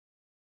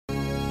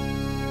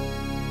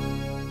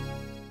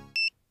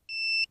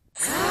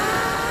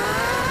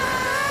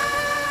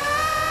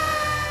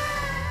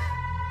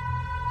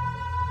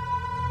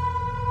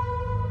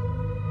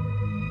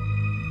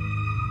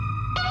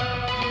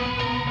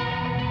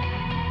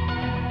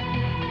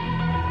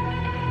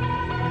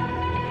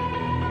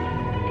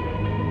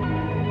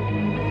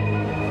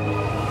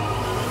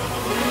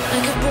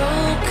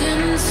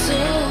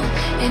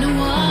in a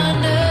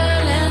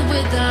wonderland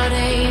without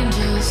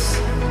angels.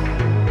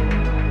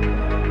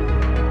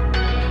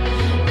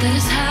 That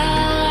is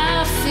how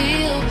I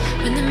feel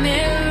when the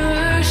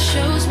mirror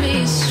shows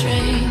me a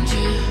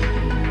stranger.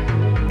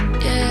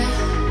 Yeah.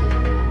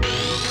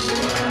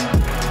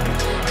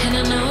 And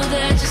I know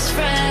they're just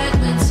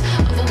fragments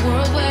of a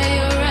world where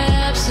your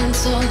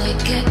absence all I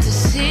get to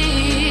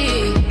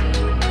see.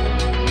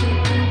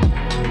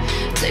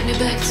 Take me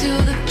back to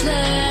the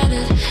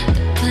planet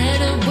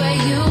where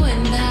you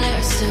and I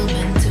are still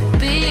meant to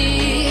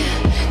be.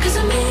 'Cause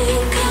I'm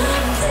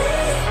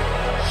incomplete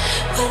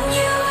when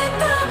you ain't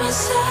by my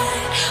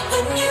side,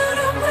 when you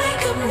don't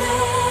wake up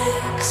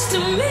next to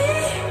me.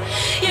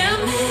 Yeah,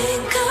 I'm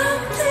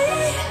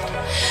incomplete.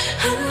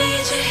 I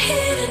need you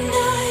here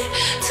tonight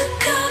to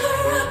cover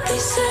up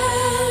these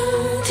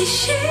empty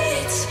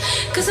sheets.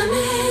 'Cause I'm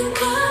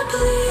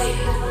incomplete.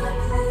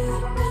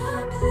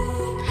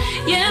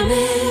 Yeah, I'm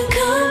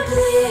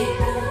incomplete.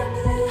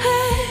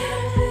 Hey,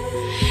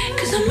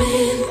 'cause I'm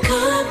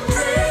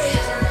incomplete.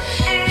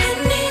 I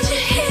need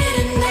you here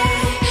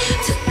tonight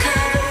to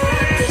cover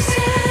up these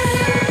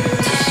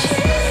empty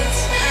sheets.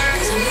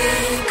 'Cause I'm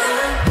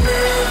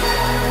incomplete.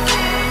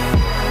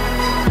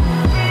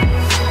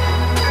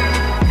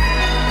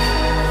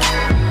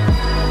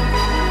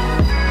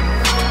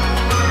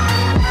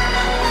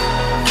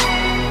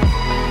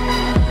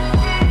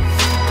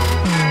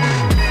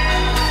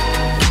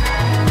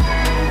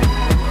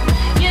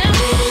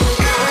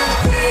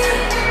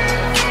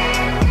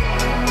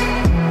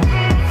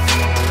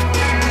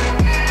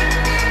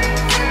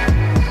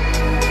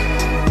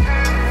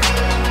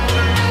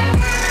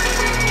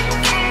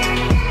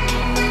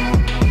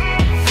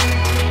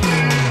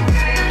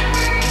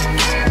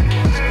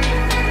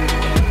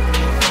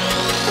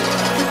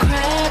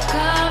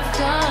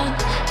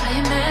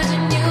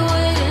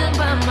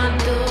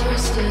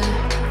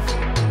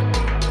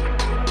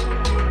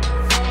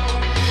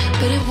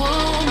 But it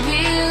won't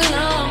be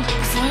long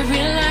before I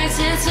realize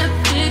it's a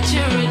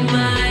picture in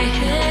my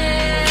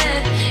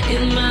head,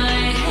 in my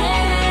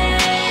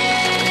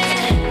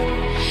head.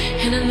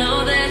 And I know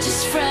they're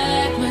just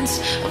fragments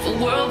of a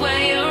world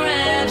where your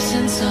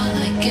absence all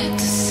I get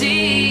to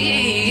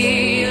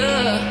see.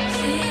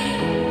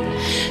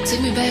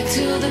 Take me back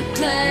to the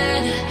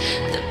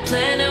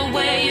planet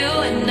where you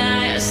and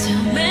I are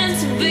still meant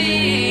to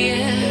be.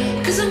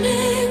 'Cause I'm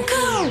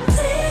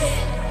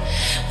incomplete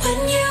when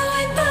you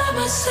ain't by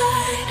my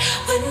side,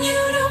 when you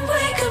don't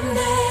wake up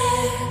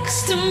next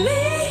to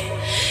me.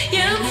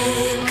 Yeah, I'm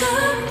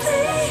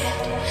incomplete.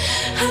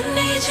 I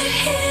need you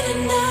here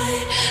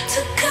tonight to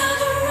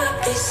cover up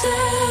these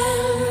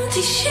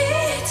empty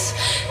sheets.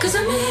 'Cause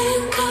I'm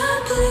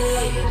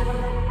incomplete.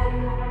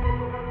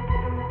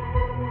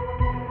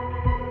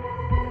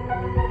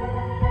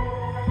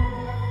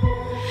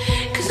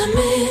 I'm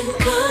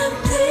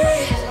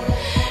incomplete.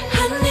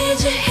 I need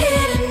you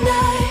here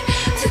tonight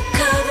to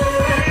cover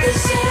up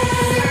these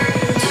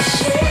empty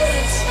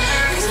sheets.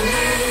 'Cause I'm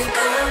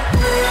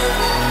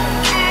incomplete.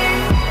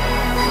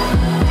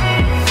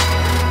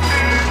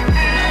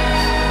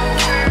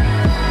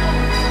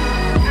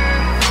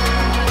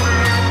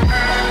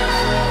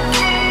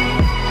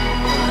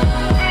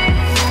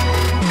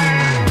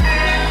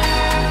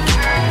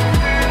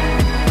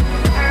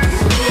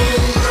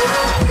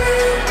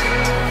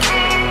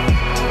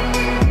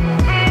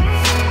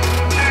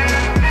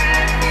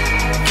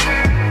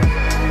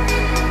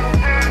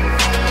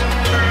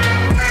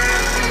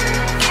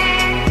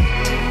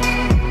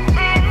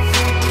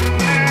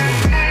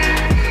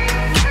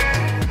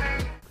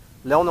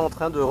 Là on est en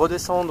train de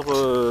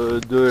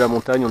redescendre de la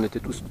montagne, on était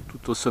tous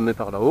tout au sommet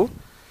par là-haut.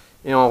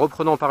 Et en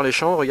reprenant par les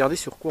champs, regardez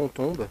sur quoi on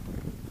tombe.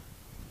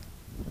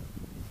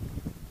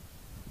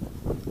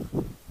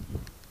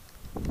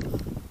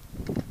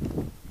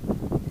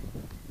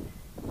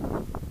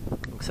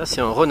 Donc ça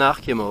c'est un renard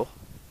qui est mort.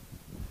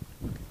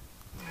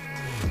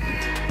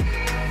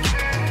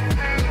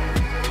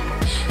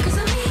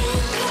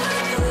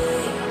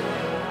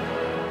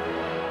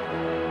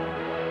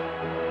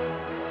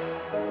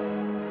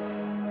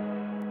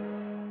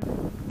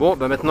 Bon,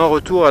 bah maintenant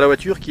retour à la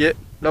voiture qui est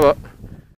là-bas.